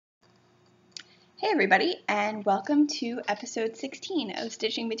Hey everybody, and welcome to episode 16 of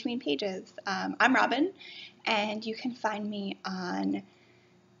Stitching Between Pages. I'm Robin, and you can find me on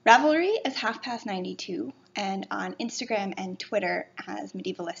Ravelry as HalfPast92 and on Instagram and Twitter as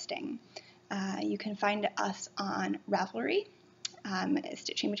Medievalisting. You can find us on Ravelry,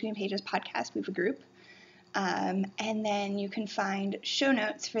 Stitching Between Pages podcast. We have a group. And then you can find show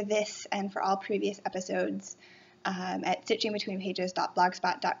notes for this and for all previous episodes at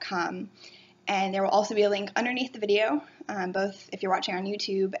stitchingbetweenpages.blogspot.com. And there will also be a link underneath the video, both if you're watching on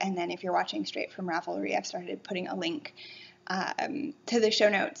YouTube and then if you're watching straight from Ravelry. I've started putting a link to the show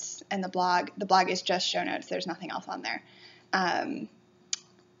notes and the blog. The blog is just show notes. There's nothing else on there.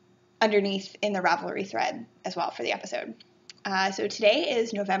 Underneath in the Ravelry thread as well for the episode. So today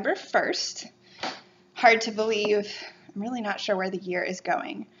is November 1st. Hard to believe. I'm really not sure where the year is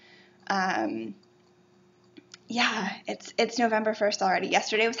going. Yeah, it's November 1st already.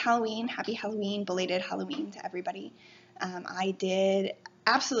 Yesterday was Halloween. Happy Halloween, belated Halloween to everybody. I did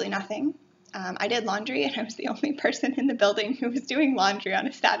absolutely nothing. I did laundry, and I was the only person in the building who was doing laundry on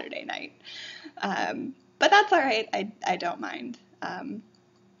a Saturday night. But that's all right. I don't mind.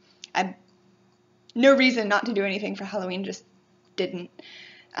 I no reason not to do anything for Halloween, just didn't.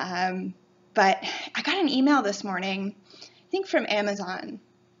 But I got an email this morning, I think from Amazon,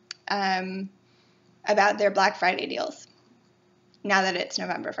 about their Black Friday deals, now that it's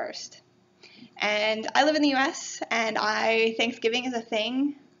November 1st. And I live in the US, and Thanksgiving is a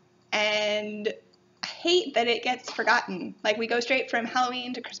thing, and I hate that it gets forgotten. Like, we go straight from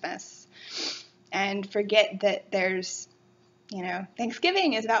Halloween to Christmas, and forget that there's,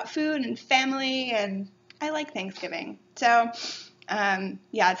 Thanksgiving is about food and family, and I like Thanksgiving. So,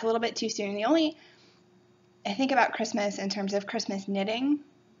 yeah, it's a little bit too soon. I think about Christmas in terms of Christmas knitting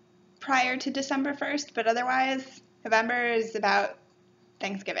prior to December 1st, but otherwise, November is about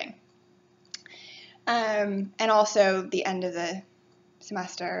Thanksgiving. And also the end of the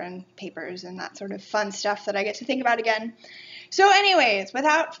semester and papers and that sort of fun stuff that I get to think about again. So anyways,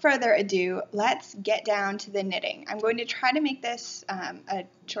 without further ado, let's get down to the knitting. I'm going to try to make this a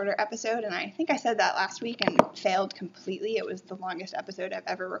shorter episode, and I think I said that last week and failed completely. It was the longest episode I've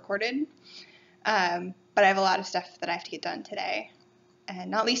ever recorded. But I have a lot of stuff that I have to get done today.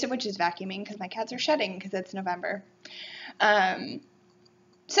 And not least of which is vacuuming, because my cats are shedding because it's November.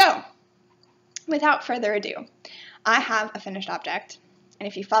 So, without further ado, I have a finished object. And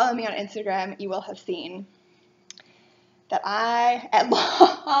if you follow me on Instagram, you will have seen that at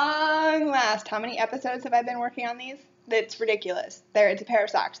long last, how many episodes have I been working on these? It's ridiculous. It's a pair of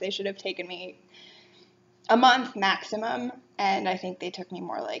socks. They should have taken me a month maximum, and I think they took me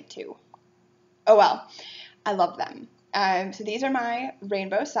more like 2. Oh well, I love them. So these are my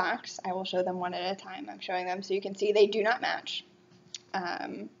rainbow socks. I will show them one at a time. I'm showing them so you can see they do not match.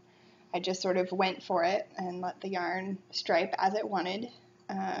 I just sort of went for it and let the yarn stripe as it wanted.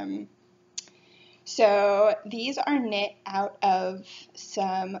 So these are knit out of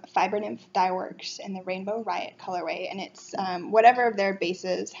some Fiber Nymph Dye Works in the Rainbow Riot colorway, and it's whatever of their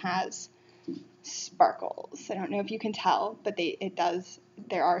bases has sparkles. I don't know if you can tell, but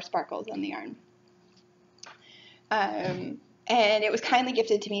there are sparkles on the yarn. And it was kindly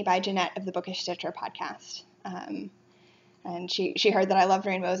gifted to me by Jeanette of the Bookish Stitcher podcast. And she heard that I loved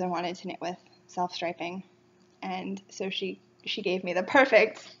rainbows and wanted to knit with self-striping. And so she gave me the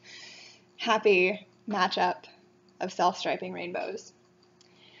perfect, happy matchup of self-striping rainbows.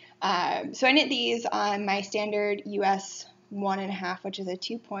 So I knit these on my standard US 1.5, which is a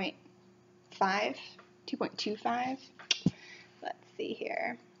 2.25. Let's see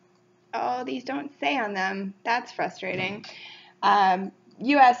here. Oh, these don't say on them. That's frustrating.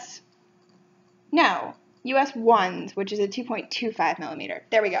 US 1s, which is a 2.25 millimeter.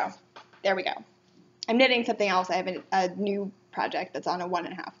 There we go. I'm knitting something else. I have a new project that's on a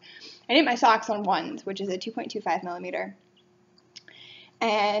 1.5. I knit my socks on 1s, which is a 2.25 millimeter.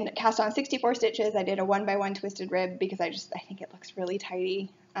 And cast on 64 stitches. I did a 1x1 twisted rib because I think it looks really tidy.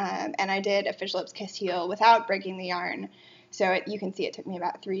 And I did a Fish Lips Kiss heel without breaking the yarn. So you can see it took me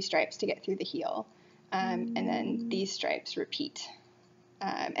about 3 stripes to get through the heel. And then these stripes repeat.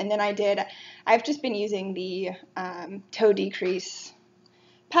 And then I've just been using the toe decrease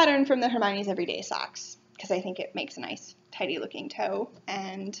pattern from the Hermione's Everyday Socks because I think it makes a nice, tidy looking toe,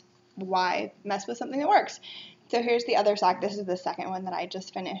 and why mess with something that works? So here's the other sock. This is the second one that I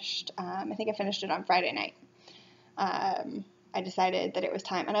just finished. I think I finished it on Friday night. I decided that it was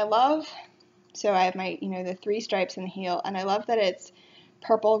time, and so I have my, the 3 stripes in the heel, and I love that it's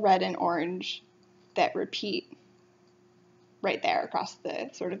purple, red, and orange that repeat right there across the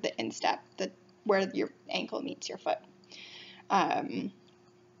sort of the instep, where your ankle meets your foot.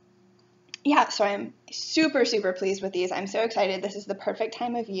 yeah, so I'm super, super pleased with these. I'm so excited. This is the perfect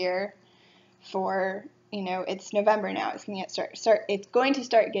time of year for, it's November now. It's going to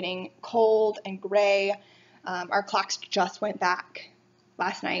start getting cold and gray. Our clocks just went back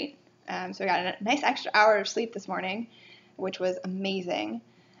last night. So I got a nice extra hour of sleep this morning, which was amazing.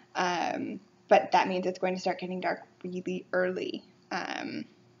 But that means it's going to start getting dark really early.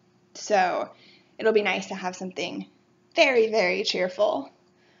 So it'll be nice to have something very, very cheerful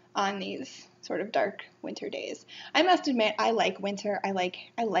on these sort of dark winter days. I must admit, I like winter. I like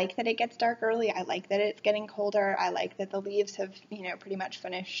that it gets dark early. I like that it's getting colder. I like that the leaves have, pretty much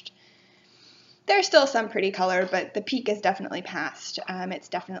finished. There's still some pretty color, but the peak is definitely past. It's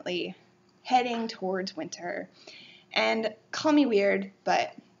definitely heading towards winter. And call me weird,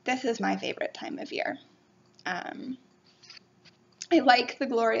 but this is my favorite time of year. I like the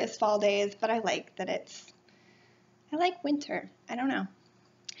glorious fall days, but I like winter. I don't know.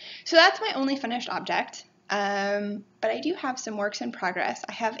 So that's my only finished object, but I do have some works in progress.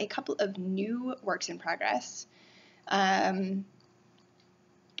 I have a couple of new works in progress, and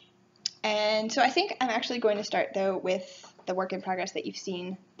so I think I'm actually going to start, though, with the work in progress that you've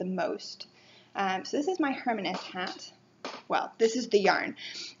seen the most. So this is my Hermanus hat. Well, this is the yarn.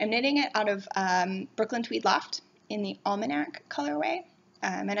 I'm knitting it out of Brooklyn Tweed Loft in the Almanac colorway,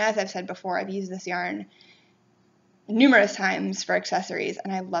 and as I've said before, I've used this yarn numerous times for accessories,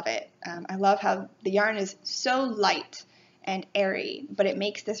 and I love it. I love how the yarn is so light and airy, but it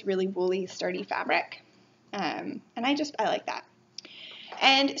makes this really woolly, sturdy fabric, and I like that.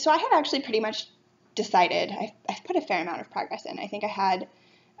 And so I have actually pretty much decided, I've put a fair amount of progress in. I think I had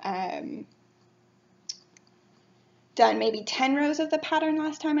done maybe 10 rows of the pattern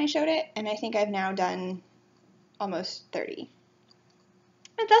last time I showed it, and I think I've now done almost 30.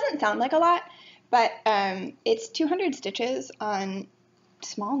 It doesn't sound like a lot, but it's 200 stitches on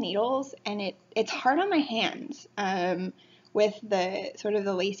small needles, and it's hard on my hands with the sort of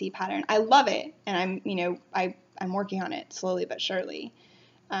the lacy pattern. I love it, and I'm working on it slowly but surely.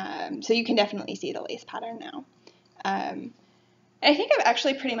 So you can definitely see the lace pattern now. I think I've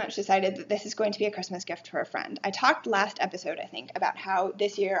actually pretty much decided that this is going to be a Christmas gift for a friend. I talked last episode, I think, about how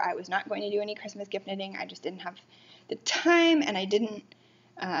this year I was not going to do any Christmas gift knitting. I just didn't have the time, and I didn't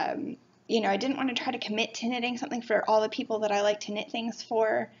want to try to commit to knitting something for all the people that I like to knit things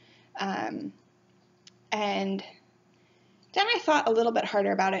for. And then I thought a little bit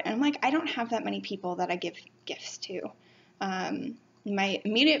harder about it, and I'm like, I don't have that many people that I give gifts to. My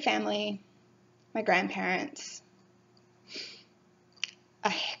immediate family, my grandparents,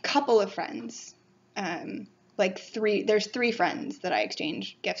 a couple of friends, there's 3 friends that I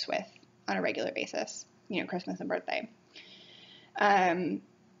exchange gifts with on a regular basis, Christmas and birthday. And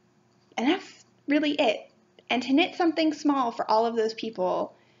that's really it. And to knit something small for all of those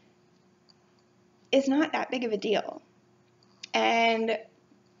people is not that big of a deal. And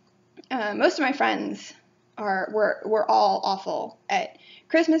most of my friends were all awful at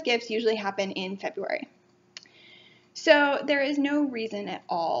Christmas gifts. Usually happen in February. So there is no reason at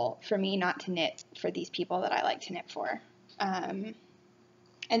all for me not to knit for these people that I like to knit for. And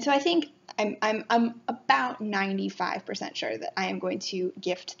so I think I'm about 95% sure that I am going to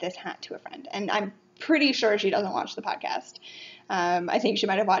gift this hat to a friend. And I'm pretty sure she doesn't watch the podcast. I think she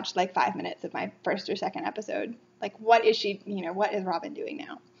might have watched like 5 minutes of my first or second episode. Like, what is she, what is Robin doing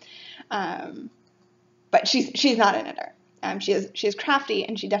now? But she's not a knitter. She is crafty,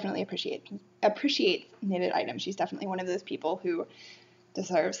 and she definitely appreciates knitted items. She's definitely one of those people who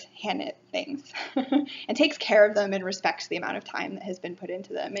deserves hand knit things and takes care of them and respects the amount of time that has been put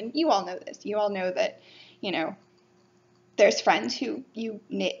into them. And you all know this. You all know that, there's friends who you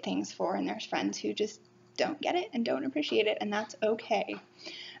knit things for, and there's friends who just don't get it and don't appreciate it, and that's okay.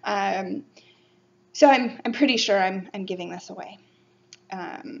 So I'm pretty sure I'm giving this away.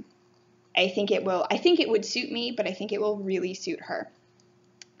 I think it would suit me, but I think it will really suit her.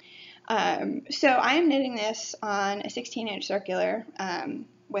 So I am knitting this on a 16-inch circular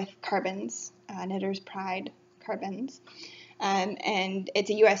with carbons, Knitter's Pride carbons, and it's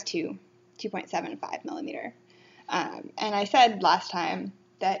a US 2.75 millimeter. And I said last time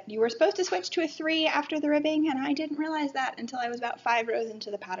that you were supposed to switch to a 3 after the ribbing, and I didn't realize that until I was about 5 rows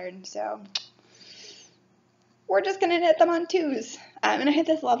into the pattern, so we're just going to knit them on 2s. And I had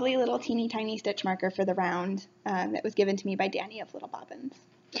this lovely little teeny tiny stitch marker for the round that was given to me by Danny of Little Bobbins.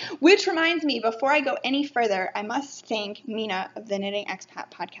 Which reminds me, before I go any further, I must thank Mina of the Knitting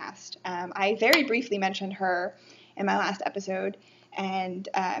Expat podcast. I very briefly mentioned her in my last episode, and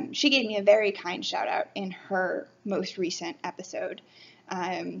she gave me a very kind shout out in her most recent episode,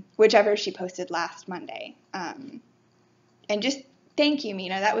 whichever she posted last Monday. And just Thank you,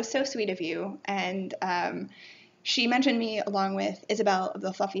 Mina. That was so sweet of you. And she mentioned me along with Isabel of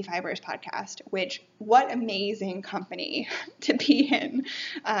the Fluffy Fibers podcast, which, what amazing company to be in.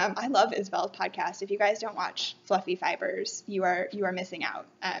 I love Isabel's podcast. If you guys don't watch Fluffy Fibers, you are missing out.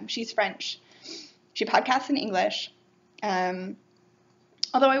 She's French. She podcasts in English. Although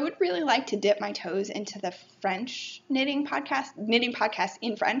I would really like to dip my toes into the French knitting podcasts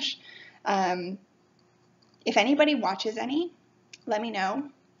in French. If anybody watches any, let me know.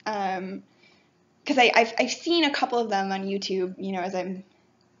 Because I've seen a couple of them on YouTube, you know, as I'm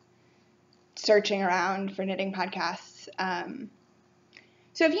searching around for knitting podcasts.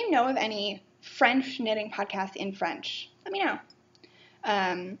 So if you know of any French knitting podcasts in French, let me know.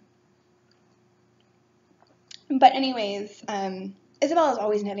 But anyways, Isabel is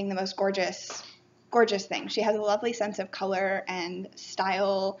always knitting the most gorgeous things. She has a lovely sense of color and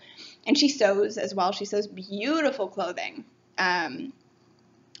style, and she sews as well. She sews beautiful clothing.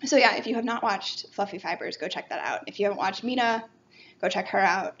 So yeah, if you have not watched Fluffy Fibers, go check that out. If you haven't watched Mina, go check her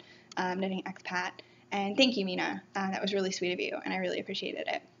out, Knitting Expat. And thank you, Mina. That was really sweet of you, and I really appreciated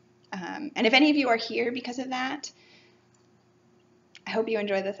it. And if any of you are here because of that, I hope you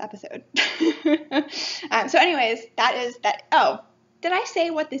enjoy this episode. So anyways, that is that. Oh, did I say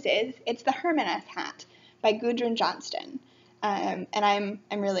what this is? It's the Hermanus hat by Gudrun Johnston. And I'm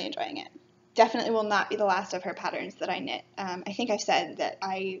really enjoying it. Definitely will not be the last of her patterns that I knit. I think I've said that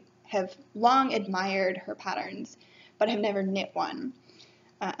I have long admired her patterns, but have never knit one.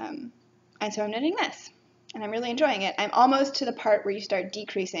 And so I'm knitting this, and I'm really enjoying it. I'm almost to the part where you start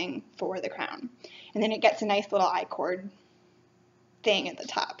decreasing for the crown, and then it gets a nice little I-cord thing at the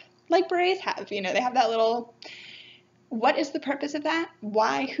top, like berets have. You know, they have that little, what is the purpose of that?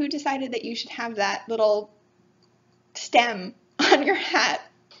 Why? Who decided that you should have that little stem on your hat?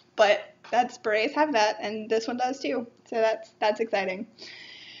 But berets have that, and this one does too. So that's exciting.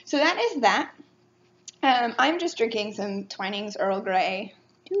 So that is that. I'm just drinking some Twinings Earl Grey.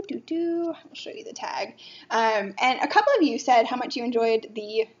 I'll show you the tag. And a couple of you said how much you enjoyed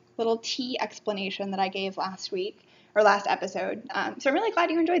the little tea explanation that I gave last episode. So I'm really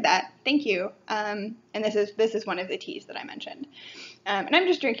glad you enjoyed that. Thank you. And this is one of the teas that I mentioned. And I'm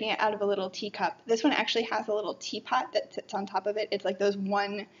just drinking it out of a little teacup. This one actually has a little teapot that sits on top of it. It's like those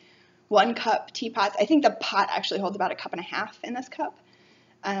one cup teapots. I think the pot actually holds about 1.5 cups in this cup.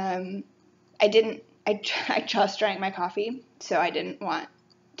 I just drank my coffee, so I didn't want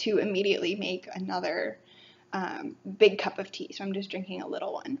to immediately make another big cup of tea. So I'm just drinking a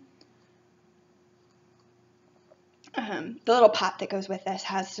little one. The little pot that goes with this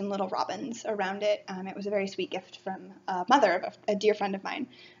has some little robins around it. It was a very sweet gift from a mother of a dear friend of mine.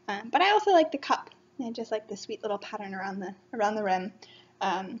 But I also like the cup. I just like the sweet little pattern around the rim.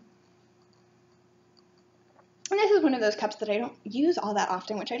 And this is one of those cups that I don't use all that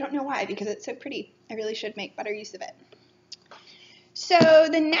often, which I don't know why, because it's so pretty. I really should make better use of it. So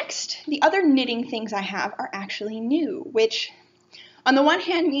the other knitting things I have are actually new, which on the one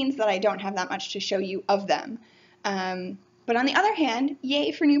hand means that I don't have that much to show you of them. But on the other hand,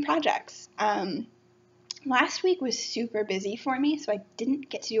 yay for new projects. Last week was super busy for me, so I didn't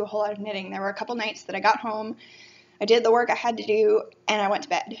get to do a whole lot of knitting. There were a couple nights that I got home, I did the work I had to do, and I went to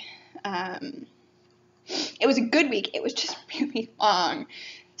bed. It was a good week. It was just really long.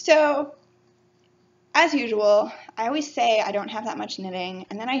 So, as usual, I always say I don't have that much knitting,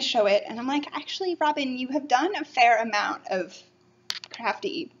 and then I show it, and I'm like, actually, Robin, you have done a fair amount of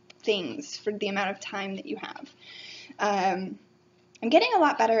crafty things for the amount of time that you have. I'm getting a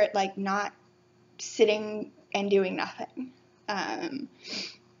lot better at, like, not sitting and doing nothing.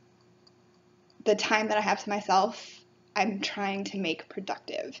 The time that I have to myself, I'm trying to make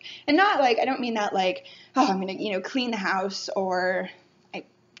productive. And not like, I don't mean that like, oh, I'm going to, clean the house, or I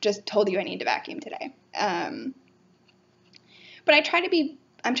just told you I need to vacuum today. But I'm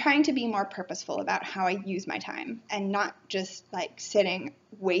trying to be more purposeful about how I use my time, and not just like sitting,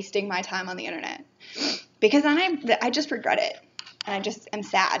 wasting my time on the internet, because then I just regret it. And I just am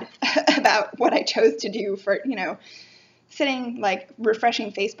sad about what I chose to do for, sitting like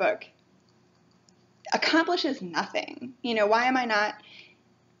refreshing Facebook accomplishes nothing. Why am I not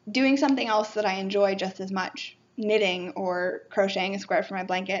doing something else that I enjoy just as much? Knitting or crocheting a square for my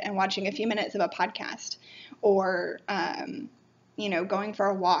blanket and watching a few minutes of a podcast, or, going for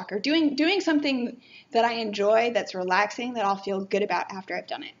a walk, or doing something that I enjoy, that's relaxing, that I'll feel good about after I've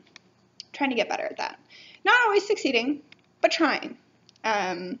done it. I'm trying to get better at that. Not always succeeding, but trying,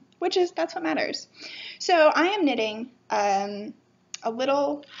 that's what matters. So I am knitting a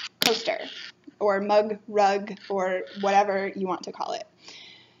little coaster, or mug, rug, or whatever you want to call it.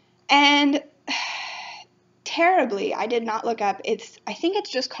 And terribly, I did not look up. I think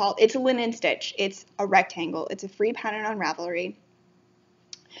it's just called, it's a linen stitch. It's a rectangle. It's a free pattern on Ravelry.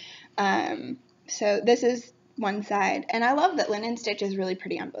 So this is one side, and I love that linen stitch is really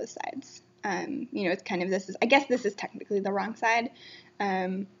pretty on both sides. It's kind of, I guess this is technically the wrong side,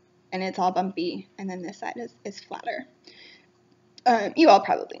 and it's all bumpy, and then this side is flatter. You all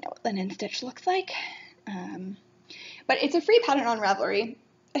probably know what linen stitch looks like, but it's a free pattern on Ravelry.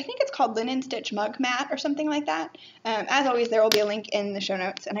 I think it's called Linen Stitch Mug Mat or something like that. As always, there will be a link in the show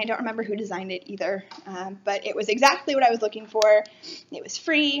notes, and I don't remember who designed it either, but it was exactly what I was looking for. It was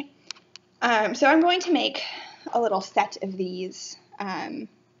free. So I'm going to make a little set of these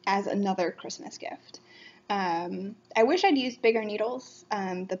as another Christmas gift. I wish I'd used bigger needles.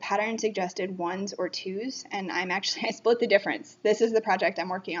 The pattern suggested 1s or 2s, and I split the difference. This is the project I'm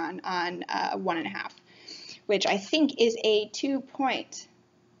working on 1.5, which I think is a 2.5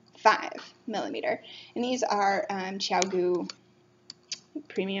 millimeter. And these are ChiaoGoo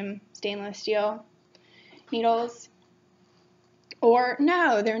premium stainless steel needles. Or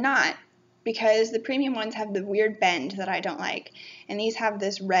no, they're not, because the premium ones have the weird bend that I don't like, and these have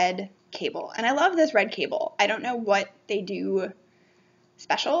this red cable, and I love this red cable. I don't know what they do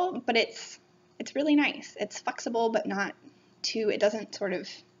special, but it's really nice. It's flexible, but not too, it doesn't sort of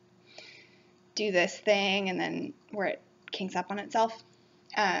do this thing and then where it kinks up on itself.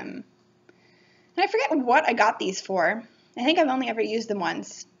 And I forget what I got these for. I think I've only ever used them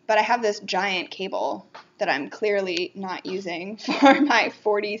once, but I have this giant cable that I'm clearly not using for my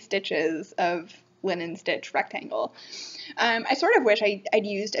 40 stitches of linen stitch rectangle. I sort of wish I'd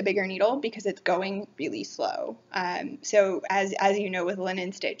used a bigger needle because it's going really slow. So as you know, with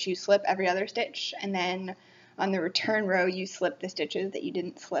linen stitch, you slip every other stitch, and then on the return row, you slip the stitches that you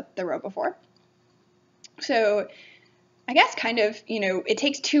didn't slip the row before. So I guess kind of, it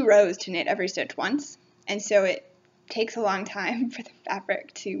takes 2 rows to knit every stitch once, and so it takes a long time for the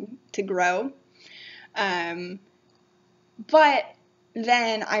fabric to grow. But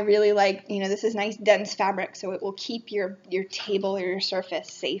then I really like, this is nice dense fabric, so it will keep your table or your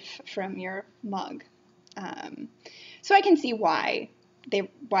surface safe from your mug. So I can see why the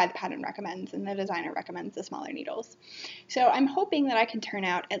pattern recommends and the designer recommends the smaller needles. So I'm hoping that I can turn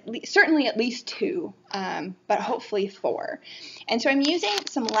out certainly at least 2, but hopefully 4. And so I'm using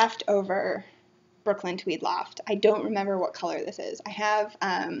some leftover Brooklyn Tweed Loft. I don't remember what color this is. I have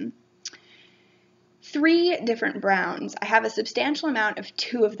 3 different browns. I have a substantial amount of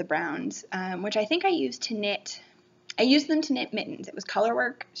 2 of the browns, which I think I used to knit. I used them to knit mittens. It was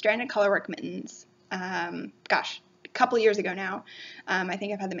stranded colorwork mittens. Gosh, a couple years ago now. I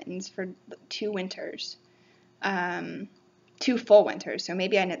think I've had the mittens for 2 winters. 2 full winters, so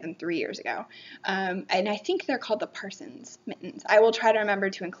maybe I knit them 3 years ago. And I think they're called the Parsons mittens. I will try to remember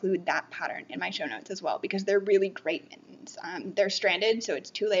to include that pattern in my show notes as well, because they're really great mittens. They're stranded, so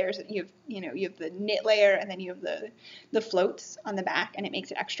it's 2 layers. You have the knit layer, and then you have the floats on the back, and it makes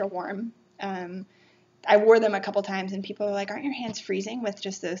it extra warm. I wore them a couple times, and people were like, "Aren't your hands freezing with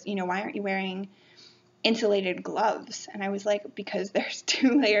just this? Why aren't you wearing insulated gloves?" And I was like, because there's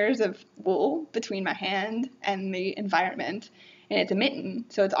 2 layers of wool between my hand and the environment, and it's a mitten,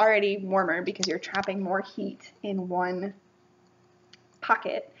 so it's already warmer because you're trapping more heat in one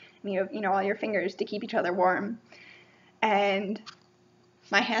pocket, and you have all your fingers to keep each other warm, and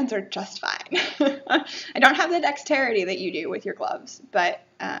my hands are just fine. I don't have the dexterity that you do with your gloves, but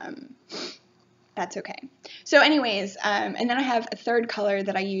that's okay. So anyways, and then I have a 3rd color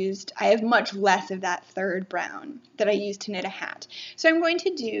that I used. I have much less of that 3rd brown that I used to knit a hat. So I'm going to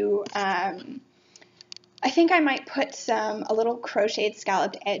do, I think I might put a little crocheted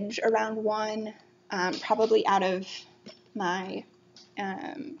scalloped edge around one, probably out of my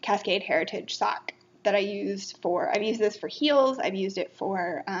Cascade Heritage sock that I've used this for heels. I've used it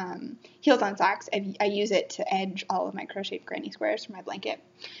for heels on socks. I use it to edge all of my crocheted granny squares for my blanket.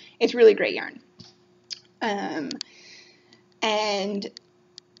 It's really great yarn. And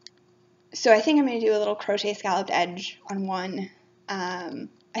so I think I'm going to do a little crochet scalloped edge on one. I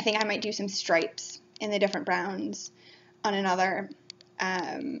think I might do some stripes in the different browns on another.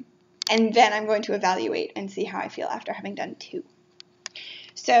 And then I'm going to evaluate and see how I feel after having done 2.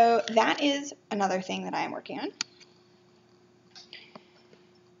 So that is another thing that I am working on.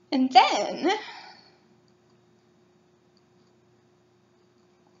 And then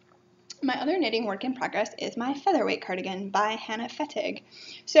my other knitting work in progress is my featherweight cardigan by Hannah Fettig.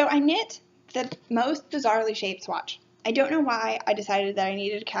 So I knit the most bizarrely shaped swatch. I don't know why I decided that I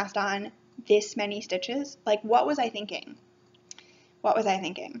needed to cast on this many stitches. Like, what was I thinking?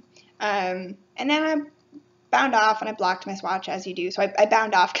 And then bound off and I blocked my swatch as you do. So I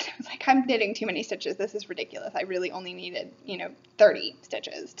bound off because I was like, I'm knitting too many stitches. This is ridiculous. I really only needed, 30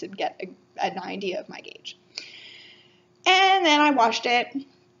 stitches to get an idea of my gauge. And then I washed it,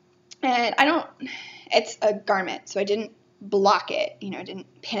 and it's a garment, so I didn't block it, I didn't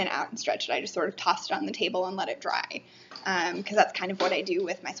pin it out and stretch it. I just sort of tossed it on the table and let it dry, because that's kind of what I do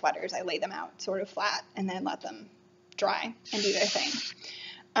with my sweaters. I lay them out sort of flat and then let them dry and do their thing.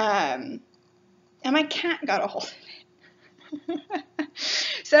 And my cat got a hold of it.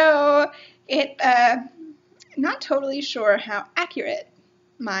 So not totally sure how accurate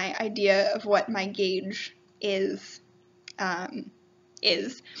my idea of what my gauge is,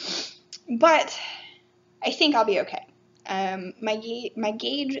 but I think I'll be okay. My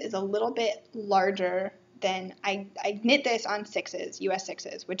gauge is a little bit larger than I knit this on 6s, US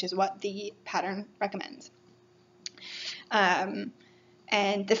 6s, which is what the pattern recommends. And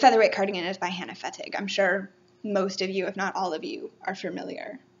the Featherweight Cardigan is by Hannah Fettig. I'm sure most of you, if not all of you, are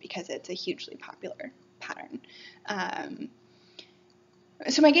familiar because it's a hugely popular pattern.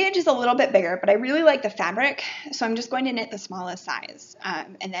 So my gauge is a little bit bigger, but I really like the fabric, so I'm just going to knit the smallest size.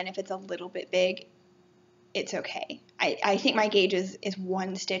 And then if it's a little bit big, it's okay. I think my gauge is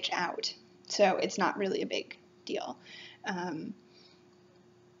 1 stitch out, so it's not really a big deal. And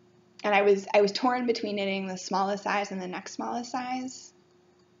I was torn between knitting the smallest size and the next smallest size,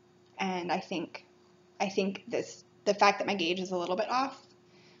 and I think the fact that my gauge is a little bit off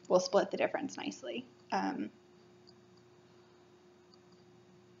will split the difference nicely.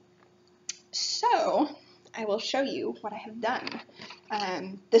 So I will show you what I have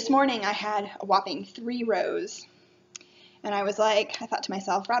done. This morning I had a whopping 3 rows, and I thought to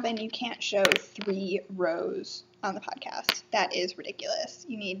myself, Robin, you can't show 3 rows on the podcast. That is ridiculous.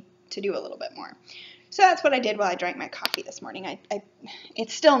 You need to do a little bit more. So that's what I did while I drank my coffee this morning.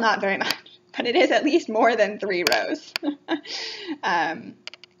 It's still not very much, but it is at least more than 3 rows.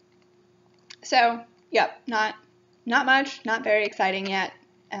 So, yep, not much, not very exciting yet.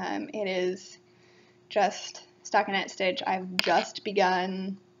 It is just stockinette stitch. I've just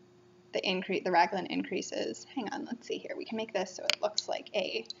begun the raglan increases. Hang on, let's see here. We can make this so it looks like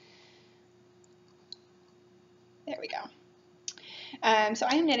there we go. So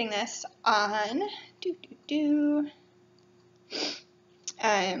I am knitting this on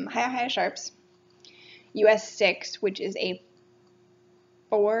Hiya Sharps US 6, which is a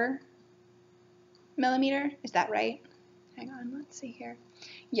 4 millimeter. Is that right? Hang on, let's see here.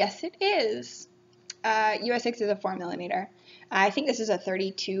 Yes, it is. US 6 is a 4 millimeter. I think this is a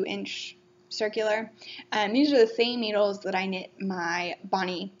 32-inch circular. These are the same needles that I knit my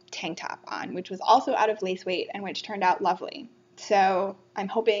Bonnie tank top on, which was also out of lace weight and which turned out lovely. So I'm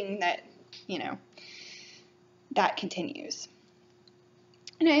hoping that, that continues.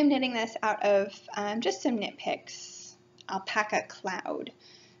 And I am knitting this out of just some Knit Picks Alpaca Cloud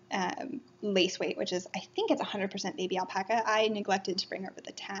lace weight, which is, I think it's 100% baby alpaca. I neglected to bring over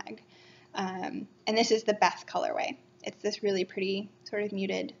the tag. And this is the Beth colorway. It's this really pretty sort of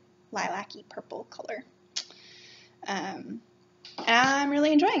muted lilac-y purple color. And I'm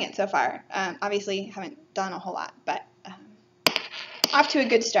really enjoying it so far. Obviously haven't done a whole lot, but off to a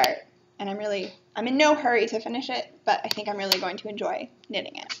good start. And I'm in no hurry to finish it, but I think I'm really going to enjoy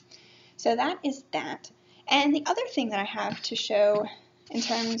knitting it. So that is that. And the other thing that I have to show in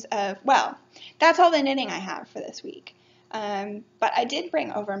terms of, well, that's all the knitting I have for this week. But I did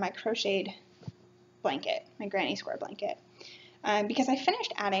bring over my crocheted blanket, my granny square blanket, because I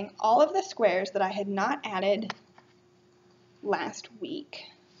finished adding all of the squares that I had not added last week.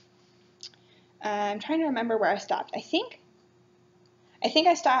 I'm trying to remember where I stopped. I think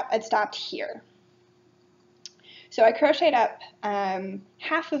I'd stopped here. So I crocheted up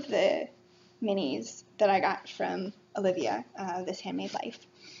half of the minis that I got from Olivia, This Handmade Life,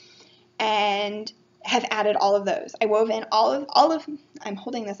 and have added all of those. I wove in all of, I'm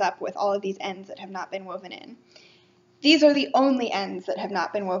holding this up with all of these ends that have not been woven in. These are the only ends that have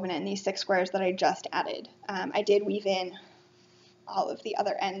not been woven in, these 6 squares that I just added. I did weave in all of the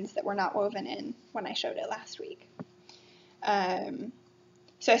other ends that were not woven in when I showed it last week.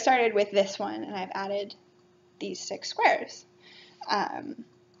 So I started with this one, and I've added these 6 squares.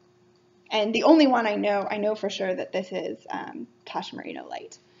 And the only one I know for sure that this is Tasha Merino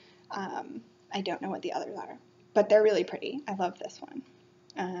Light. I don't know what the others are, but they're really pretty. I love this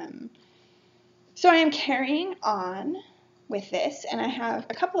one. So I am carrying on with this, and I have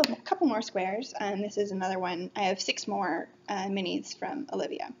a couple more squares, and this is another one. I have 6 more minis from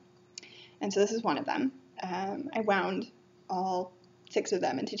Olivia, and so this is one of them. I wound all 6 of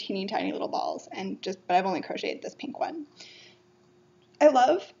them into teeny tiny little balls, but I've only crocheted this pink one.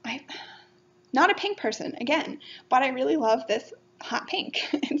 Not a pink person, again, but I really love this hot pink.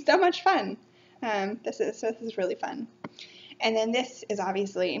 It's so much fun. This is really fun. And then this is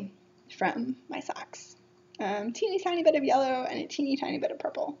obviously from my socks. Teeny tiny bit of yellow and a teeny tiny bit of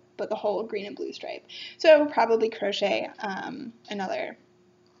purple, but the whole green and blue stripe. So probably crochet another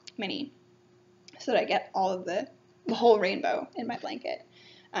mini so that I get all of the whole rainbow in my blanket.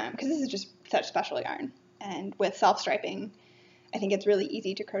 Because this is just such special yarn. And with self-striping, I think it's really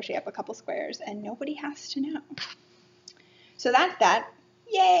easy to crochet up a couple squares and nobody has to know. So that's that.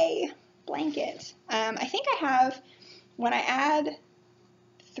 Yay! Blanket. I think I have, when I add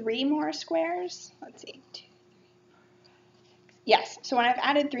 3 more squares, let's see, 2, 3, 4, 5, 6. Yes, so when I've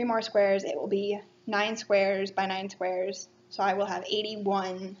added 3 more squares, it will be 9 squares by 9 squares. So I will have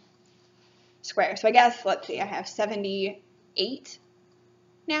 81 squares. So I guess, let's see, I have 78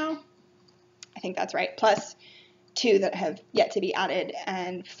 now. I think that's right. Plus 2 that have yet to be added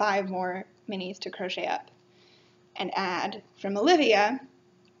and 5 more minis to crochet up and add from Olivia.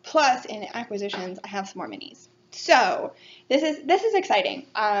 Plus in acquisitions, I have some more minis. So this is exciting.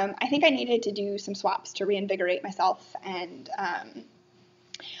 I think I needed to do some swaps to reinvigorate myself, and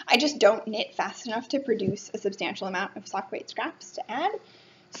I just don't knit fast enough to produce a substantial amount of sock weight scraps to add.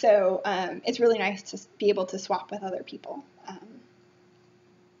 So it's really nice to be able to swap with other people.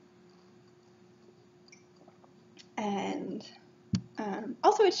 And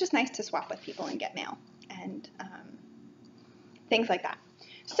also it's just nice to swap with people and get mail and things like that.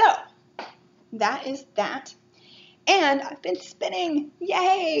 So that is that. And I've been spinning,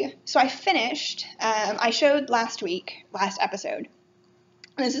 yay! So I finished, I showed last episode.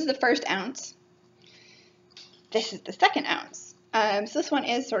 This is the first ounce. This is the second ounce. So this one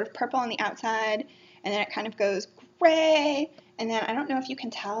is sort of purple on the outside, and then it kind of goes gray, and then I don't know if you can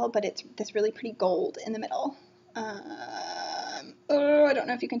tell, but it's this really pretty gold in the middle. I don't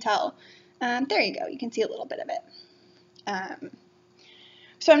know if you can tell. There you go, you can see a little bit of it.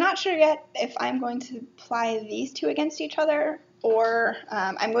 So I'm not sure yet if I'm going to apply these two against each other, or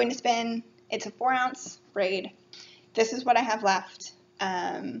I'm going to spin, it's a 4-ounce braid. This is what I have left.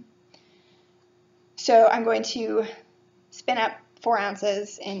 So I'm going to spin up 4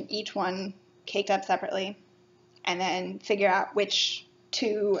 ounces in each one, caked up separately, and then figure out which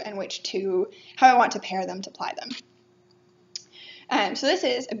two and which two, how I want to pair them to apply them. So this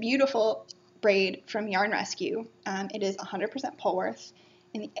is a beautiful braid from Yarn Rescue. It is 100% Polworth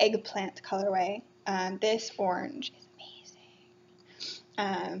in the eggplant colorway. This orange is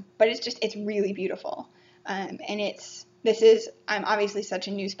amazing. But it's really beautiful. And I'm obviously such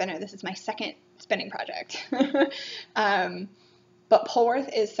a new spinner. This is my second spinning project. But Polworth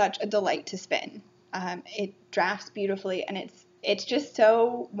is such a delight to spin. It drafts beautifully, and it's just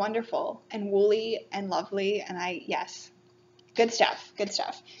so wonderful and woolly and lovely, and yes, good stuff, good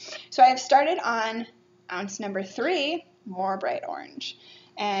stuff. So I have started on ounce number 3, more bright orange,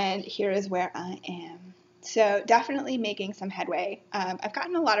 and here is where I am. So definitely making some headway. I've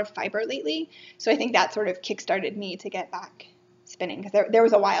gotten a lot of fiber lately, so I think that sort of kickstarted me to get back spinning, because there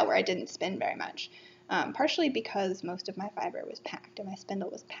was a while where I didn't spin very much, partially because most of my fiber was packed and my spindle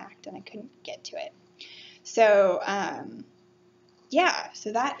was packed and I couldn't get to it. So yeah,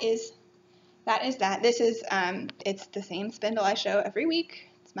 so that is that. This is it's the same spindle I show every week.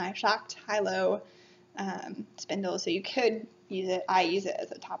 It's my Shocked high-low spindle, so you could use it. I use it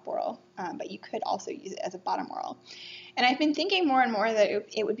as a top whorl, but you could also use it as a bottom whorl. And I've been thinking more and more that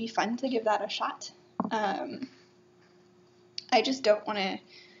it would be fun to give that a shot. I just don't want to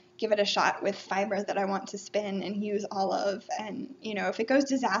give it a shot with fiber that I want to spin and use all of, and if it goes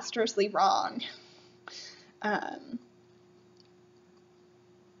disastrously wrong,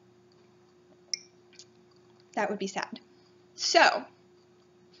 that would be sad. So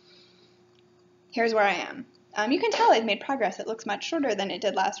here's where I am. You can tell I've made progress. It looks much shorter than it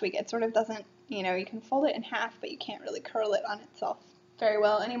did last week. It sort of doesn't, you can fold it in half, but you can't really curl it on itself very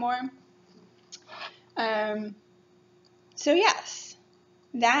well anymore. So yes,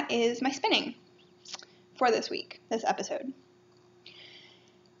 that is my spinning for this week, this episode.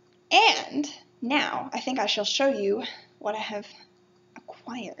 And now I think I shall show you what I have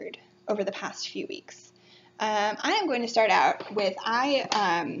acquired over the past few weeks. I am going to start out with,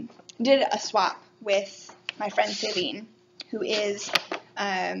 I did a swap with my friend Celine, who is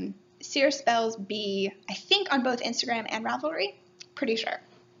Sear Spells B, I think on both Instagram and Ravelry, pretty sure.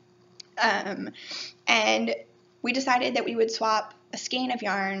 And we decided that we would swap a skein of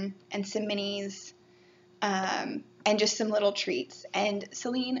yarn and some minis, and just some little treats. And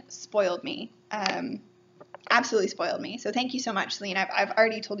Celine spoiled me, absolutely spoiled me. So thank you so much, Celine. I've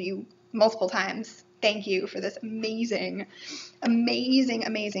already told you multiple times, thank you for this amazing, amazing,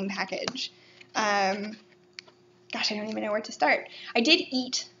 amazing package. Gosh, I don't even know where to start. I did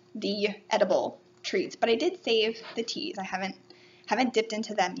eat the edible treats, but I did save the teas. I haven't dipped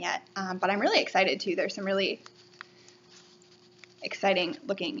into them yet, but I'm really excited too. There's some really exciting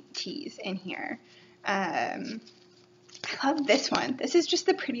looking teas in here. I love this one. This is just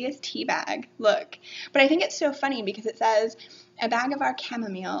the prettiest tea bag. Look. But I think it's so funny because it says a bag of our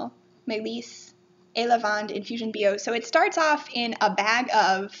chamomile, Melisse et lavande infusion bio. So it starts off in a bag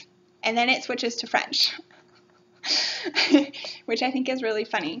of, and then it switches to French, which I think is really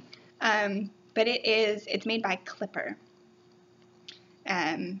funny. But it's made by Clipper.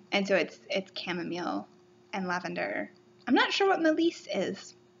 And so it's chamomile and lavender. I'm not sure what Melisse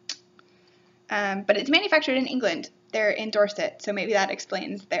is. But it's manufactured in England. They're in Dorset, so maybe that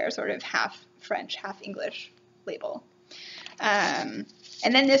explains their sort of half French, half English label. And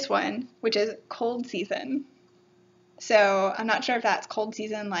then this one, which is cold season. So I'm not sure if that's cold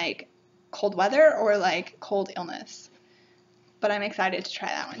season like cold weather or like cold illness. But I'm excited to try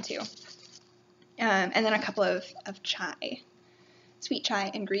that one too. And then a couple of chai, sweet chai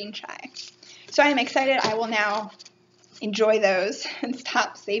and green chai. So I'm excited. I will now enjoy those and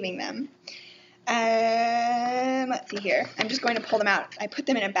stop saving them. Let's see here. I'm just going to pull them out. I put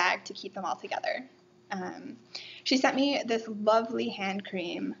them in a bag to keep them all together. She sent me this lovely hand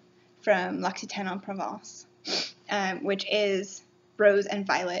cream from L'Occitane en Provence, which is rose and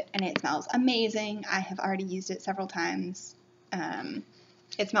violet, and it smells amazing. I have already used it several times.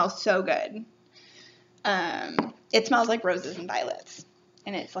 It smells so good. It smells like roses and violets,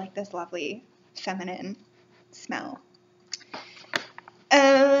 and it's like this lovely feminine smell.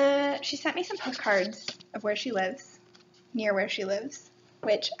 She sent me some postcards of where she lives, near where she lives,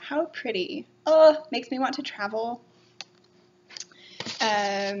 which, how pretty. Oh, makes me want to travel.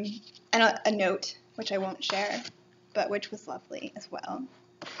 And a note, which I won't share, but which was lovely as well.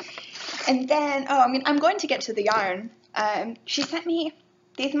 And then, I'm going to get to the yarn. She sent me,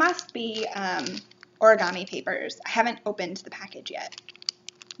 these must be origami papers. I haven't opened the package yet.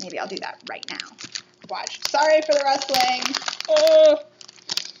 Maybe I'll do that right now. Watch. Sorry for the rustling. Oh.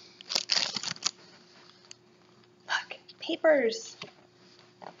 Look, papers.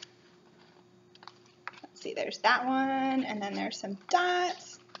 Let's see, there's that one, and then there's some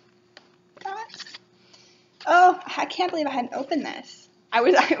dots. Oh, I can't believe I hadn't opened this.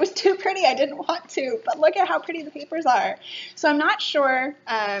 It was too pretty. I didn't want to, but look at how pretty the papers are. So I'm not sure.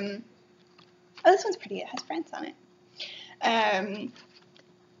 Oh, this one's pretty. It has France on it.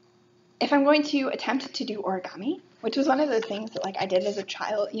 If I'm going to attempt to do origami, which was one of those things that I did as a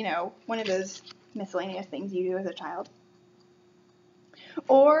child, one of those miscellaneous things you do as a child.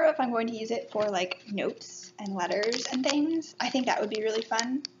 Or if I'm going to use it for notes and letters and things, I think that would be really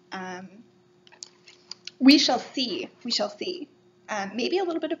fun. We shall see. Maybe a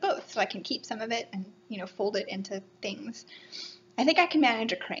little bit of both, so I can keep some of it and, fold it into things. I think I can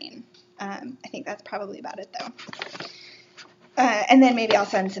manage a crane. I think that's probably about it, though. And then maybe I'll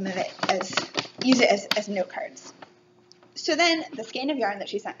send some of it use it as note cards. So then the skein of yarn that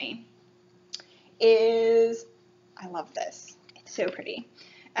she sent me is, I love this. It's so pretty.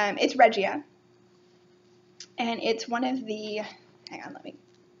 It's Regia. And it's one of the, hang on, let me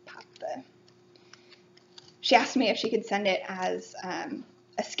pop she asked me if she could send it as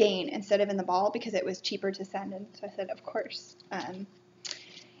a skein instead of in the ball because it was cheaper to send, and so I said, of course.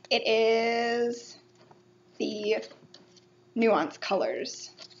 It is the Nuance Colors.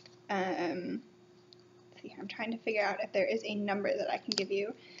 Let's see here, I'm trying to figure out if there is a number that I can give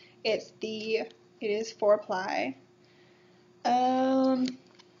you. It is 4-ply.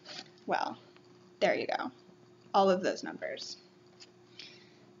 Well, there you go. All of those numbers.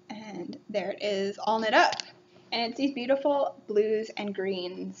 And there it is, all knit up. And it's these beautiful blues and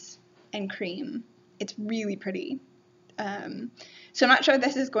greens and cream. It's really pretty. So I'm not sure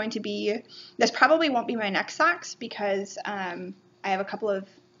this probably won't be my next socks because I have a couple of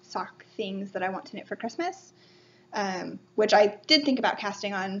sock things that I want to knit for Christmas, which I did think about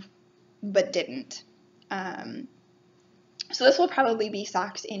casting on, but didn't. So this will probably be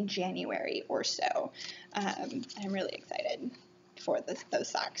socks in January or so. I'm really excited for those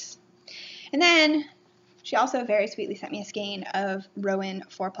socks. And then she also very sweetly sent me a skein of Rowan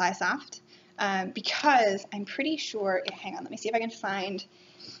 4-ply soft because I'm pretty sure, hang on, let me see if I can find,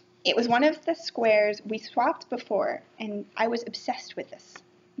 it was one of the squares we swapped before, and I was obsessed with this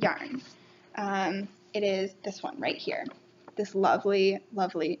yarn. It is this one right here, this lovely,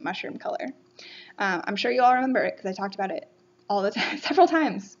 lovely mushroom color. I'm sure you all remember it because I talked about it all the time, several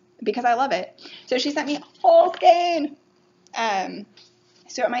times, because I love it. So she sent me a whole skein.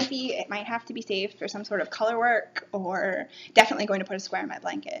 So it might have to be saved for some sort of color work, or definitely going to put a square in my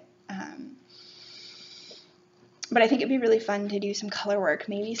blanket. But I think it'd be really fun to do some color work,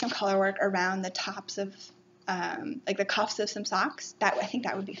 maybe some color work around the tops of, like the cuffs of some socks. I think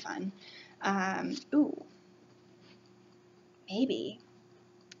that would be fun. Ooh, maybe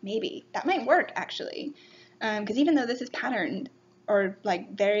that might work actually, because even though this is patterned or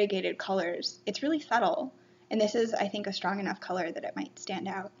like variegated colors, it's really subtle, and this is, I think, a strong enough color that it might stand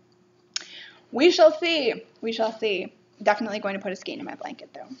out. We shall see. We shall see. Definitely going to put a skein in my blanket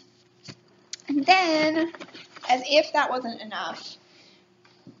though. And then, as if that wasn't enough,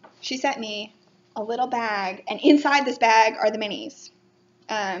 she sent me a little bag, and inside this bag are the minis.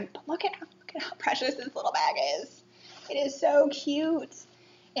 But look at how precious this little bag is. It is so cute.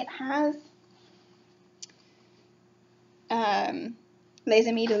 It has Les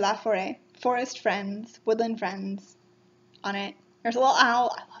Amis de la Forêt, forest friends, woodland friends on it. There's a little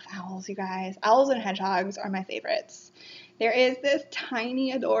owl. I love owls, you guys. Owls and hedgehogs are my favorites. There is this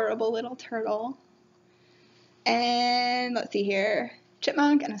tiny, adorable little turtle. And let's see here.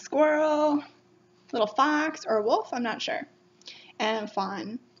 Chipmunk and a squirrel. Little fox or a wolf, I'm not sure. And a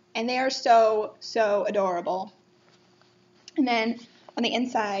fawn. And they are so, so adorable. And then on the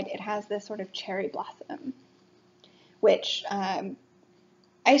inside, it has this sort of cherry blossom, which I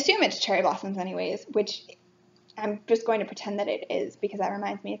assume it's cherry blossoms anyways, which I'm just going to pretend that it is because that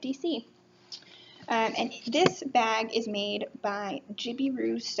reminds me of DC. And this bag is made by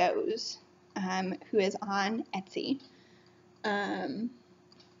Jibiru Sews, who is on Etsy.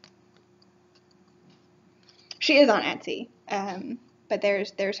 She is on Etsy, but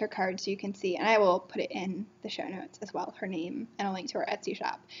there's her card so you can see, and I will put it in the show notes as well, her name and a link to her Etsy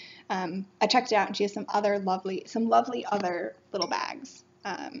shop. I checked it out, and she has some lovely other little bags.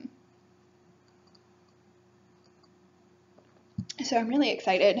 So I'm really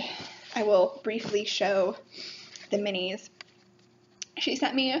excited. I will briefly show the minis. She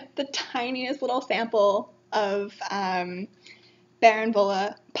sent me the tiniest little sample of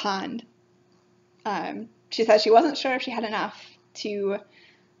Bärenvölle pond. She said she wasn't sure if she had enough to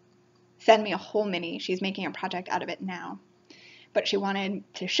send me a whole mini. She's making a project out of it now, but she wanted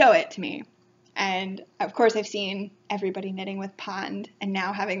to show it to me. And of course I've seen everybody knitting with pond, and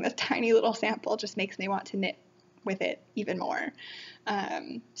now having this tiny little sample just makes me want to knit with it even more.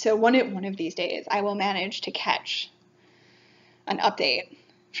 So one of these days I will manage to catch an update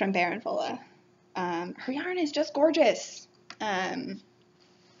from Bärenvölle. Her yarn is just gorgeous.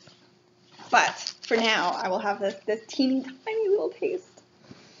 But for now, I will have this teeny tiny little taste.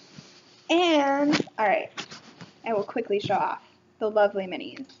 And, alright, I will quickly show off the lovely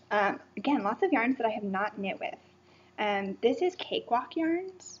minis. Again, lots of yarns that I have not knit with. This is Cakewalk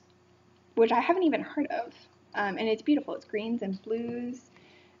Yarns, which I haven't even heard of. And it's beautiful. It's greens and blues.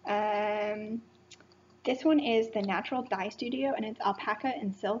 This one is the Natural Dye Studio, and it's alpaca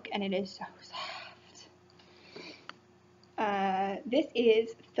and silk, and it is so soft. This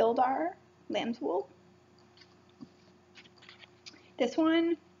is Fildar Lamb's Wool. This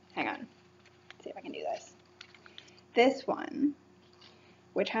one, hang on, let's see if I can do this. This one,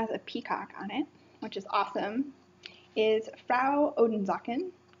 which has a peacock on it, which is awesome, is Frau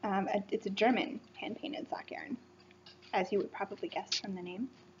Odensocken. It's a German hand-painted sock yarn, as you would probably guess from the name.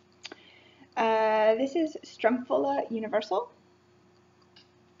 This is Strumpfula Universal.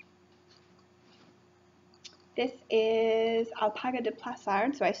 This is Alpaca de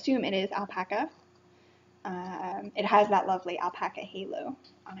Plassard, so I assume it is alpaca. It has that lovely alpaca halo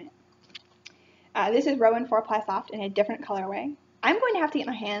on it. This is Rowan 4-ply Soft in a different colorway. I'm going to have to get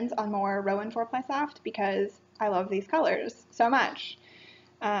my hands on more Rowan 4-ply Soft because I love these colors so much.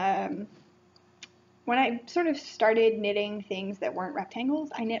 When I sort of started knitting things that weren't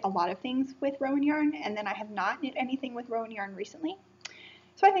rectangles, I knit a lot of things with Rowan yarn, and then I have not knit anything with Rowan yarn recently.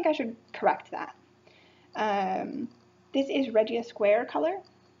 So I think I should correct that. This is Regia Square color,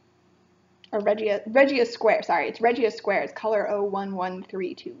 or Regia Square, sorry, it's Regia Square, it's color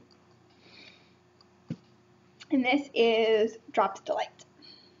 01132. And this is Drops Delight.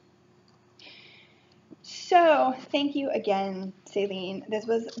 So, thank you again, Celine. This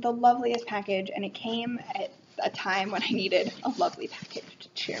was the loveliest package, and it came at a time when I needed a lovely package to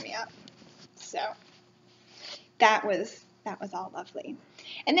cheer me up. So, that was all lovely.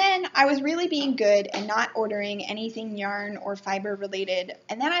 And then I was really being good and not ordering anything yarn or fiber related,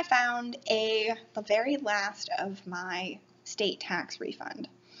 and then I found the very last of my state tax refund,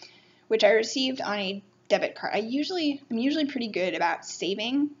 which I received on a debit card. I'm usually pretty good about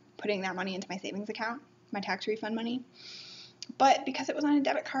putting that money into my savings account, my tax refund money, but because it was on a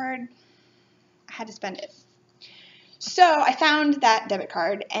debit card, I had to spend it. So I found that debit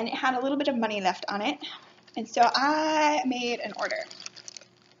card, and it had a little bit of money left on it, and so I made an order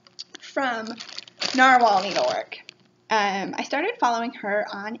from Narwhal Needlework. I started following her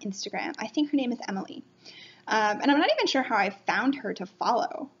on Instagram. I think her name is Emily. And I'm not even sure how I found her to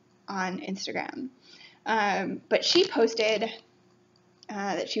follow on Instagram. But she posted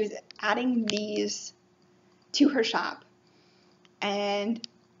that she was adding these to her shop. And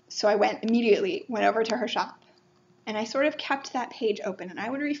so I went over to her shop. And I sort of kept that page open. And I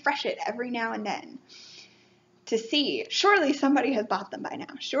would refresh it every now and then to see, surely somebody has bought them by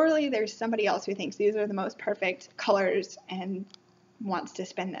now. Surely there's somebody else who thinks these are the most perfect colors and wants to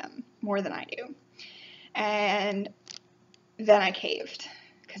spin them more than I do. And then I caved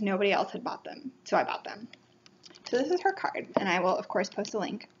because nobody else had bought them. So I bought them. So this is her card, and I will, of course, post a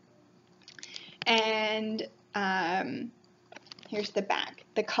link. And here's the back.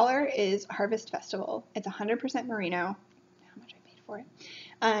 The color is Harvest Festival. It's 100% merino. How much I paid for it.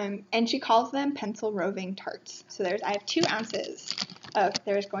 And she calls them pencil roving tarts. So I have 2 ounces of,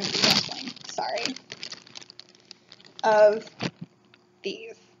 there's going to be rustling, sorry, of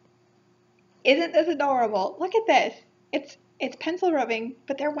these. Isn't this adorable? Look at this. It's pencil roving,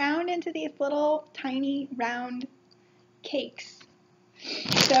 but they're wound into these little tiny round cakes.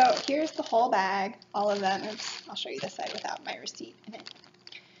 So here's the whole bag, all of them. Oops, I'll show you this side without my receipt in it.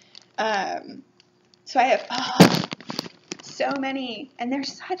 So I have so many, and they're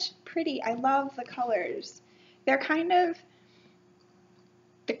such pretty. I love the colors. They're kind of,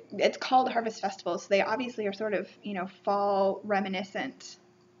 it's called Harvest Festival, so they obviously are sort of, fall reminiscent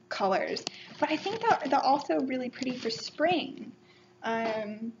colors. But I think they're also really pretty for spring.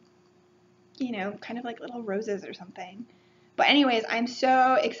 Kind of like little roses or something. But anyways, I'm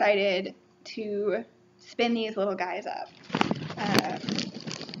so excited to spin these little guys up.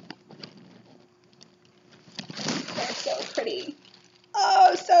 They're so pretty.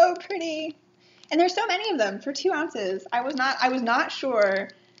 Oh, so pretty. And there's so many of them for 2 ounces. I was not sure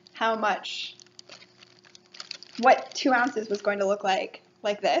what 2 ounces was going to look like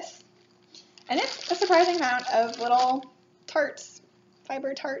this. And it's a surprising amount of little tarts,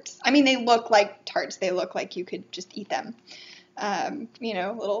 fiber tarts. I mean, they look like tarts. They look like you could just eat them.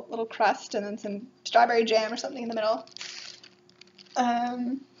 Little crust and then some strawberry jam or something in the middle.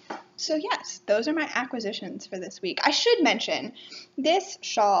 So yes, those are my acquisitions for this week. I should mention, this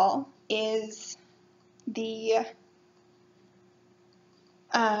shawl is the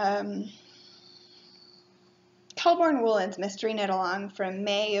Kelbourne Woolens Mystery Knit Along from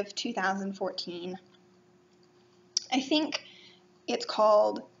May of 2014. I think it's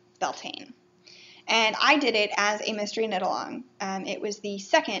called Beltane. And I did it as a mystery knit along. It was the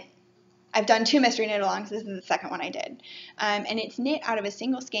second. I've done 2 mystery knit alongs. This is the second one I did. And it's knit out of a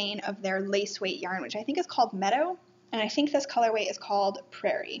single skein of their lace weight yarn, which I think is called Meadow. And I think this colorway is called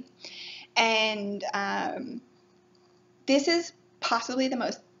Prairie. And this is possibly the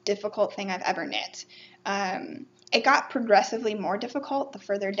most difficult thing I've ever knit. It got progressively more difficult the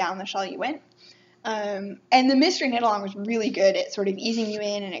further down the shawl you went. And the mystery knit along was really good at sort of easing you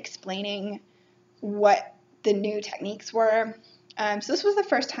in and explaining what the new techniques were. So this was the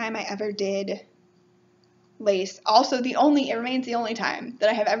first time I ever did lace. Also, it remains the only time that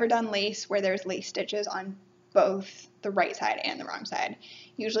I have ever done lace where there's lace stitches on both the right side and the wrong side.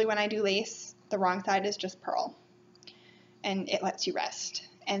 Usually when I do lace, the wrong side is just purl, and it lets you rest.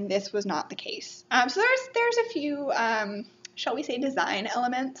 And this was not the case. So there's a few, shall we say, design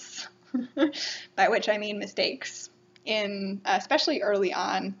elements, by which I mean mistakes, especially early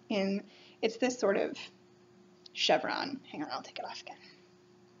on in. It's this sort of chevron. Hang on, I'll take it off again.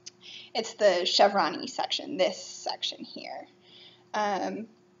 It's the chevron-y section, this section here.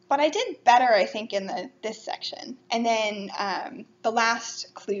 But I did better, I think, in this section. And then the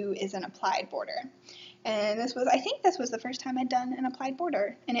last clue is an applied border. And I think this was the first time I'd done an applied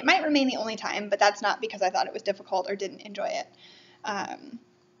border. And it might remain the only time, but that's not because I thought it was difficult or didn't enjoy it. And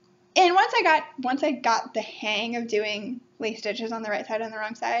once I got the hang of doing lace stitches on the right side and the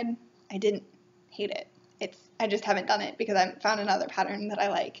wrong side, I didn't hate it. I just haven't done it because I haven't found another pattern that I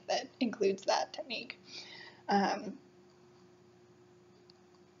like that includes that technique.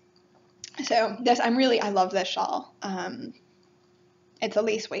 So I love this shawl. It's a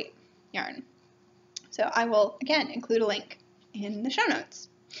lace weight yarn. So I will, again, include a link in the show notes.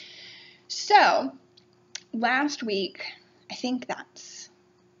 So last week, I think that's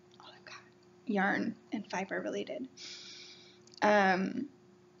all I've got, yarn and fiber related.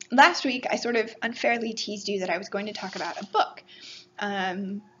 Last week, I sort of unfairly teased you that I was going to talk about a book,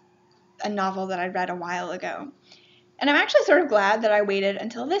 a novel that I read a while ago. And I'm actually sort of glad that I waited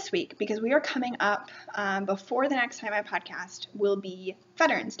until this week because we are coming up before the next time I podcast will be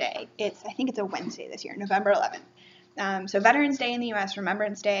Veterans Day. I think it's a Wednesday this year, November 11th. So Veterans Day in the U.S.,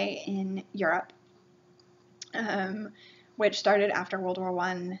 Remembrance Day in Europe. which started after World War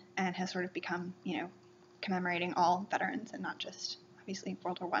I and has sort of become, commemorating all veterans and not just, obviously,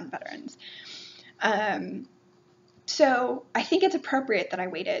 World War I veterans. So I think it's appropriate that I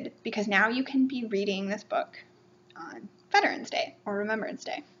waited, because now you can be reading this book on Veterans Day or Remembrance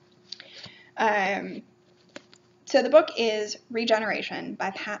Day. So the book is Regeneration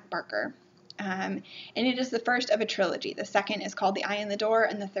by Pat Barker, and it is the first of a trilogy. The second is called The Eye in the Door,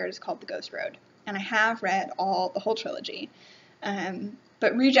 and the third is called The Ghost Road. And I have read the whole trilogy,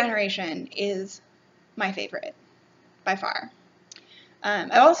 but Regeneration is my favorite by far.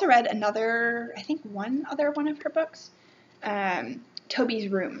 I've also read one other one of her books.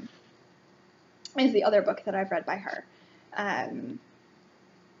 Toby's Room is the other book that I've read by her.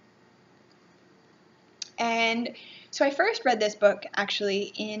 And so I first read this book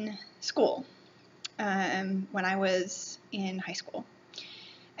actually in school, when I was in high school.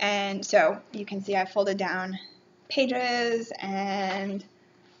 And so you can see I folded down pages and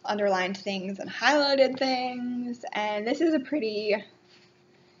underlined things and highlighted things. And this is a pretty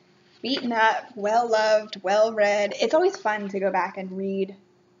beaten up, well-loved, well-read. It's always fun to go back and read,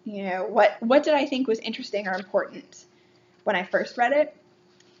 what did I think was interesting or important when I first read it,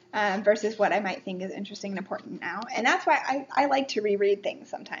 versus what I might think is interesting and important now. And that's why I like to reread things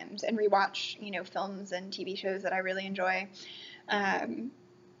sometimes and rewatch, films and TV shows that I really enjoy.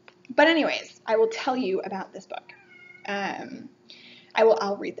 But anyways, I will tell you about this book.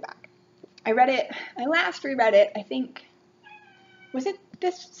 I'll read the back. I last reread it, I think, was it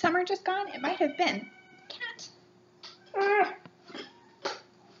this summer just gone? It might have been. Cat.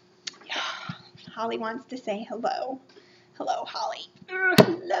 Holly wants to say hello. Hello, Holly.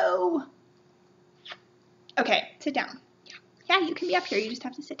 Hello. Okay, sit down. Yeah, you can be up here. You just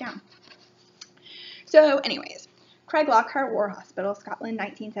have to sit down. So, anyways, Craig Lockhart War Hospital, Scotland,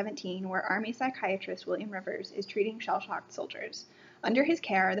 1917, where Army psychiatrist William Rivers is treating shell-shocked soldiers. Under his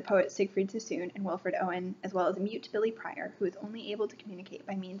care are the poets Siegfried Sassoon and Wilfred Owen, as well as a mute Billy Pryor, who is only able to communicate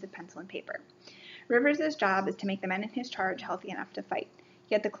by means of pencil and paper. Rivers' job is to make the men in his charge healthy enough to fight.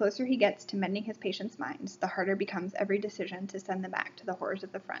 Yet the closer he gets to mending his patients' minds, the harder becomes every decision to send them back to the horrors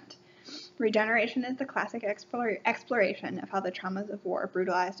of the front. Regeneration is the classic exploration of how the traumas of war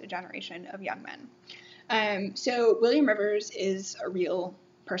brutalized a generation of young men. So William Rivers is a real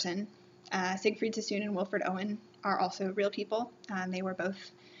person. Siegfried Sassoon and Wilfred Owen are also real people. They were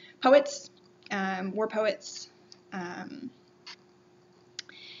both poets, war poets.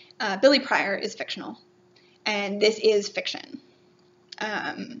 Billy Pryor is fictional, and this is fiction.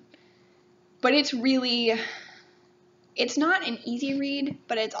 But it's not an easy read,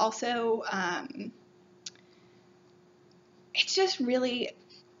 but it's also, it's just really,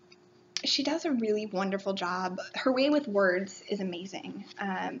 she does a really wonderful job. Her way with words is amazing.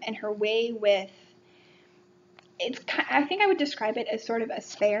 And her way with, I think I would describe it as sort of a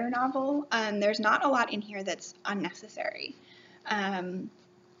spare novel. There's not a lot in here that's unnecessary. And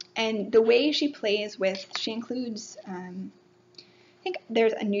the way she plays with, she includes, I think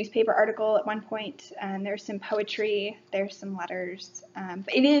there's a newspaper article at one point, and there's some poetry, there's some letters.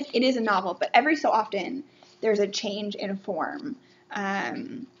 But it is a novel, but every so often there's a change in form.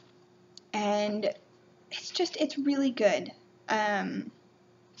 And it's really good.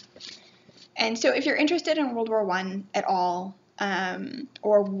 And so if you're interested in World War I at all,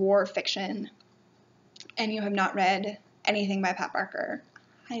 or war fiction, and you have not read anything by Pat Barker,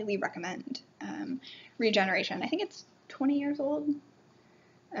 highly recommend Regeneration. I think it's 20 years old.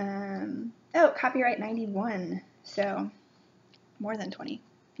 Copyright 91, so more than 20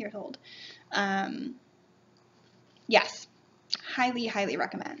 years old. Yes, highly, highly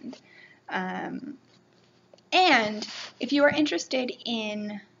recommend. And if you are interested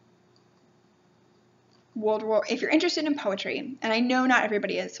in if you're interested in poetry, and I know not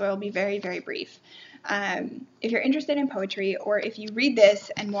everybody is, so I'll be very, very brief. If you're interested in poetry, or if you read this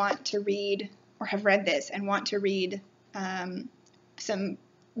and want to read, or have read this and want to read some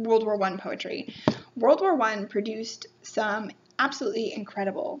World War I poetry, World War I produced some absolutely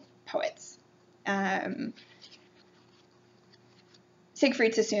incredible poets.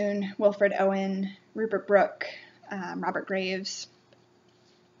 Siegfried Sassoon, Wilfred Owen, Rupert Brooke, Robert Graves,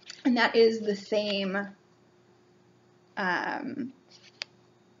 and that is the same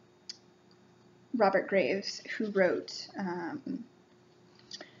Robert Graves who wrote, hang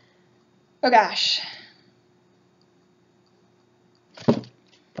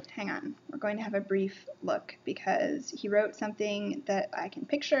on, we're going to have a brief look, because he wrote something that I can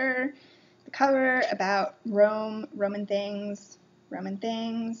picture, the cover, about Rome, Roman things.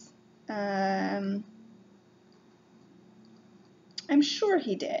 I'm sure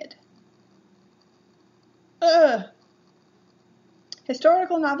he did. Ugh.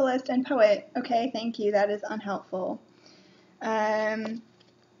 Historical novelist and poet. Okay, thank you. That is unhelpful. I,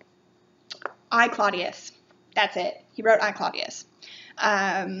 Claudius. That's it. He wrote I, Claudius.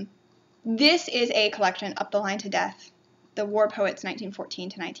 This is a collection, Up the Line to Death, The War Poets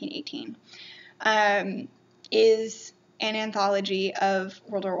 1914 to 1918, is an anthology of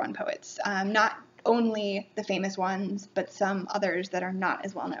World War I poets. Not only the famous ones, but some others that are not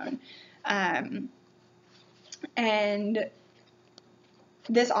as well known. And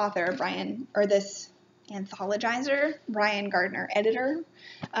this author, this anthologizer, Brian Gardner, editor,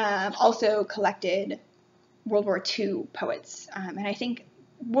 also collected World War II poets. And I think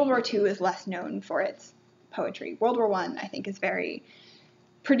World War II is less known for its poetry. World War I think,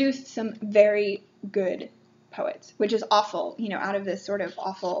 produced some very good poets, which is awful, out of this sort of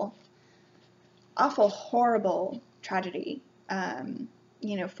awful, horrible tragedy.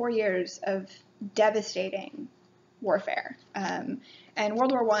 4 years of devastating warfare. And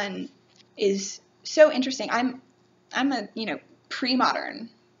World War I is so interesting. I'm a, pre-modern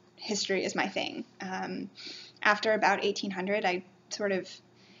history is my thing. After about 1800,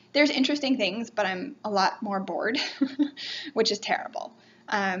 there's interesting things, but I'm a lot more bored, which is terrible.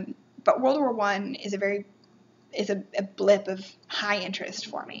 But World War I is a blip of high interest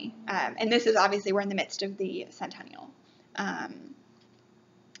for me. And this is obviously, we're in the midst of the centennial.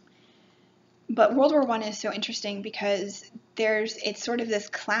 But World War I is so interesting because it's sort of this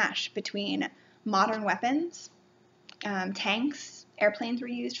clash between modern weapons, tanks, airplanes were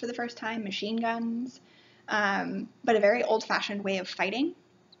used for the first time, machine guns, but a very old-fashioned way of fighting.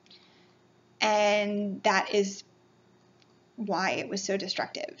 And that is why it was so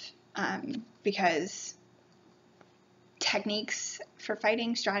destructive, because techniques for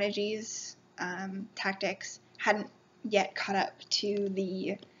fighting, strategies, tactics hadn't yet caught up to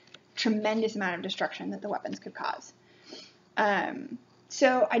the tremendous amount of destruction that the weapons could cause.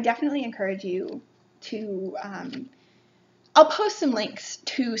 So I definitely encourage you to, I'll post some links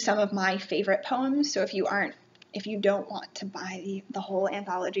to some of my favorite poems. So if you don't want to buy the whole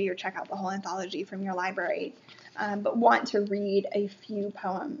anthology or check out the whole anthology from your library, but want to read a few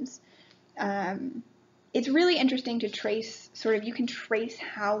poems, it's really interesting to trace, you can trace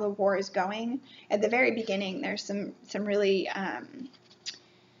how the war is going. At the very beginning, there's some really,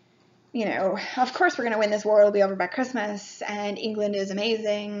 of course we're going to win this war, it'll be over by Christmas, and England is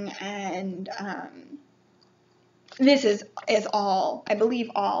amazing, and this is all, I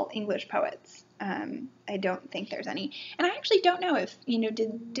believe, all English poets. I don't think there's any, and I actually don't know if,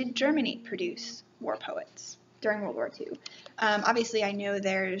 did Germany produce war poets during World War II? Obviously, I know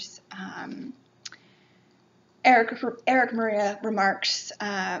there's Erich Maria Remarque's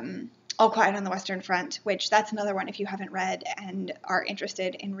All Quiet on the Western Front, which that's another one if you haven't read and are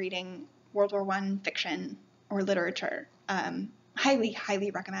interested in reading World War I fiction or literature. Highly,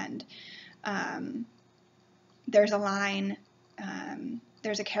 highly recommend. There's a line,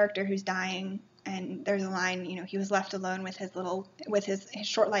 there's a character who's dying, and there's a line, he was left alone with his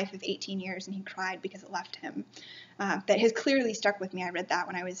short life of 18 years, and he cried because it left him. That has clearly stuck with me. I read that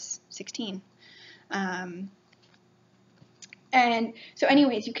when I was 16. And so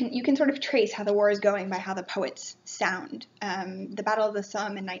anyways, you can sort of trace how the war is going by how the poets sound. The Battle of the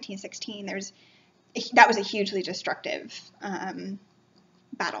Somme in 1916, that was a hugely destructive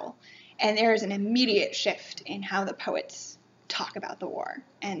battle. And there's an immediate shift in how the poets talk about the war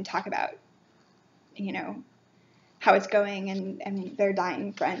and talk about, how it's going and their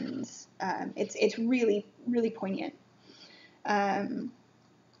dying friends. It's really, really poignant.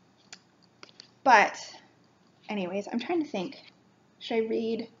 But anyways, I'm trying to think. Should I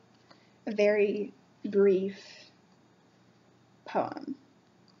read a very brief poem?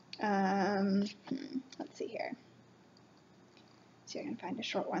 Let's see here. See if I can find a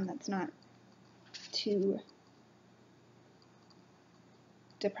short one that's not too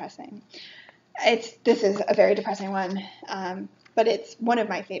depressing. This is a very depressing one, but it's one of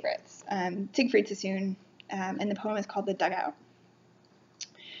my favorites. Siegfried Sassoon, and the poem is called The Dugout.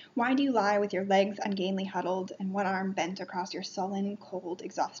 Why do you lie with your legs ungainly huddled and one arm bent across your sullen, cold,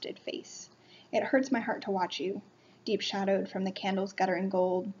 exhausted face? It hurts my heart to watch you, deep shadowed from the candle's guttering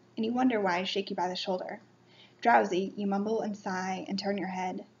gold, and you wonder why I shake you by the shoulder. Drowsy, you mumble and sigh and turn your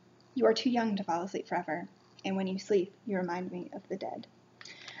head. You are too young to fall asleep forever, and when you sleep, you remind me of the dead.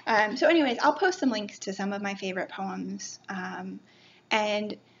 So anyways, I'll post some links to some of my favorite poems, and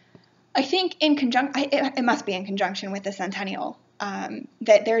I think it must be in conjunction with the centennial,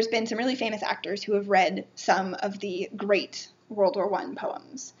 that there's been some really famous actors who have read some of the great World War I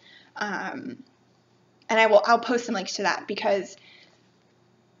poems. And I'll post some links to that because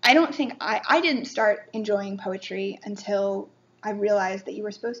I don't think I didn't start enjoying poetry until I realized that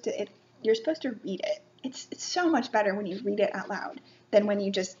you're supposed to read it. It's so much better when you read it out loud than when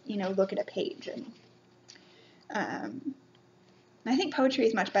you just, look at a page. And I think poetry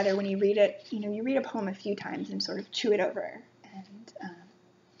is much better when you read it. You read a poem a few times and sort of chew it over and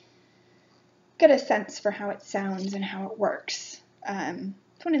get a sense for how it sounds and how it works.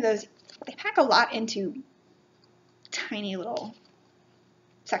 It's one of those, they pack a lot into tiny little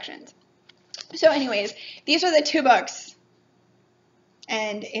sections. So anyways, these are the 2 books,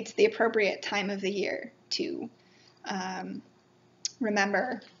 and it's the appropriate time of the year to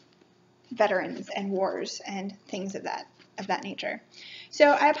remember veterans and wars and things of that nature.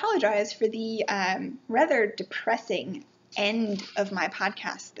 So I apologize for the rather depressing end of my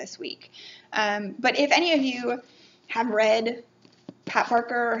podcast this week. But if any of you have read Pat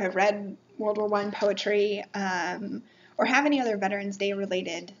Barker or have read World War I poetry, or have any other Veterans Day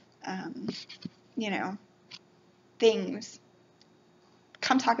related, things,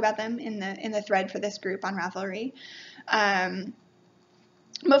 come talk about them in the thread for this group on Ravelry.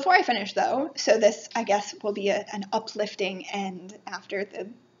 Before I finish, though, so this, I guess, will be an uplifting end after the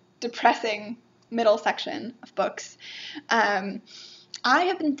depressing middle section of books. I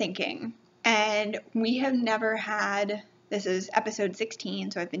have been thinking, and we have never had, this is episode 16,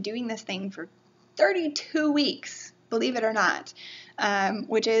 so I've been doing this thing for 32 weeks, believe it or not,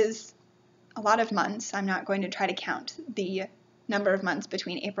 which is a lot of months. I'm not going to try to count the number of months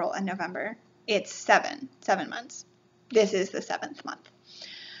between April and November. It's 7 months. This is the 7th month.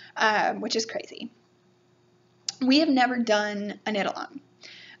 Which is crazy. We have never done a knit-along,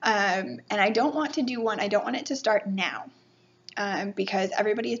 and I don't want to do one. I don't want it to start now, because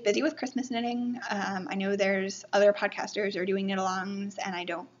everybody is busy with Christmas knitting. I know there's other podcasters who are doing knit-alongs, and I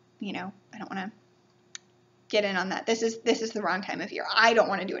don't want to get in on that. This is the wrong time of year. I don't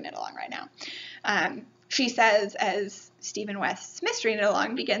want to do a knit-along right now. She says, as Stephen West's mystery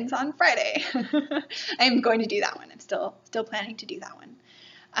knit-along begins on Friday. I'm going to do that one. I'm still planning to do that one.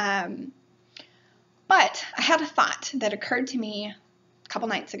 But I had a thought that occurred to me a couple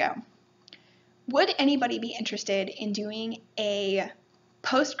nights ago. Would anybody be interested in doing a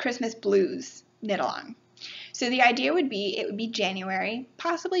post-Christmas blues knit-along? So the idea would be, it would be January,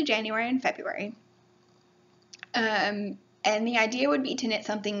 possibly January and February. And the idea would be to knit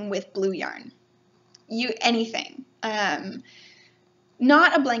something with blue yarn. Anything.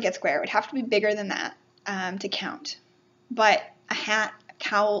 Not a blanket square. It would have to be bigger than that to count. But a hat, a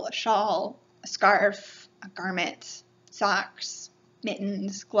cowl, a shawl, a scarf, a garment, socks,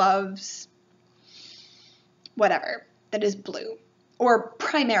 mittens, gloves, whatever that is blue, or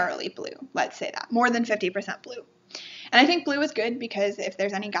primarily blue, let's say that, more than 50% blue. And I think blue is good because if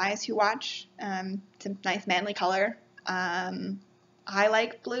there's any guys who watch, it's a nice manly color. I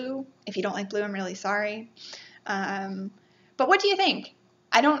like blue. If you don't like blue, I'm really sorry. But what do you think?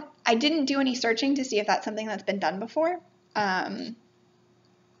 I didn't do any searching to see if that's something that's been done before.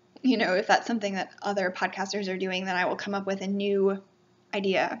 If that's something that other podcasters are doing, then I will come up with a new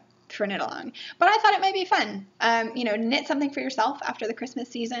idea for knit-along. But I thought it might be fun. Knit something for yourself after the Christmas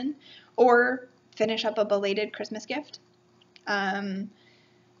season, or finish up a belated Christmas gift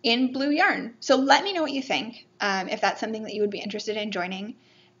in blue yarn. So let me know what you think, if that's something that you would be interested in joining.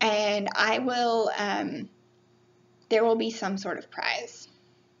 And I will, there will be some sort of prize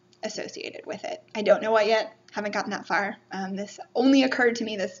associated with it. I don't know what yet. Haven't gotten that far. This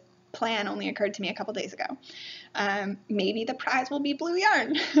plan only occurred to me a couple days ago. Maybe the prize will be blue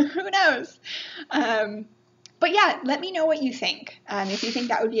yarn. Who knows? But yeah, let me know what you think. If you think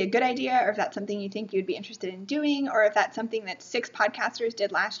that would be a good idea, or if that's something you think you'd be interested in doing, or if that's something that 6 podcasters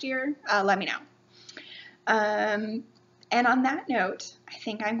did last year, let me know. And on that note, I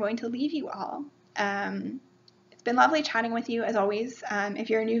think I'm going to leave you all. It's been lovely chatting with you, as always. If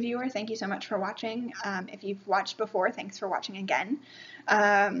you're a new viewer, thank you so much for watching. If you've watched before, thanks for watching again.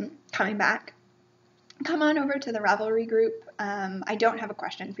 Coming back. Come on over to the Ravelry group. I don't have a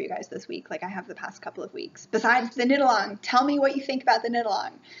question for you guys this week like I have the past couple of weeks. Besides the knit-along, tell me what you think about the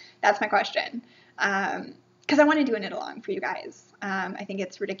knit-along. That's my question. Because I want to do a knit-along for you guys. I think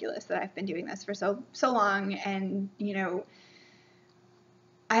it's ridiculous that I've been doing this for so long, and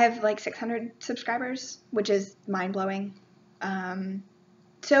I have like 600 subscribers, which is mind-blowing.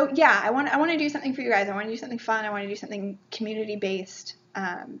 So yeah, I want to do something for you guys. I want to do something fun. I want to do something community-based,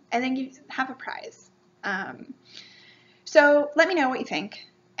 and then have a prize. So let me know what you think,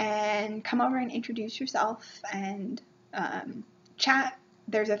 and come over and introduce yourself and chat.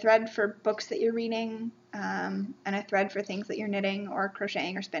 There's a thread for books that you're reading, and a thread for things that you're knitting or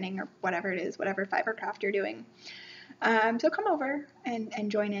crocheting or spinning or whatever it is, whatever fiber craft you're doing. So come over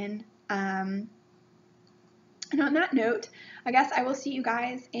and join in. And on that note, I guess I will see you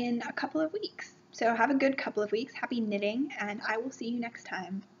guys in a couple of weeks. So have a good couple of weeks. Happy knitting, and I will see you next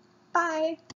time. Bye!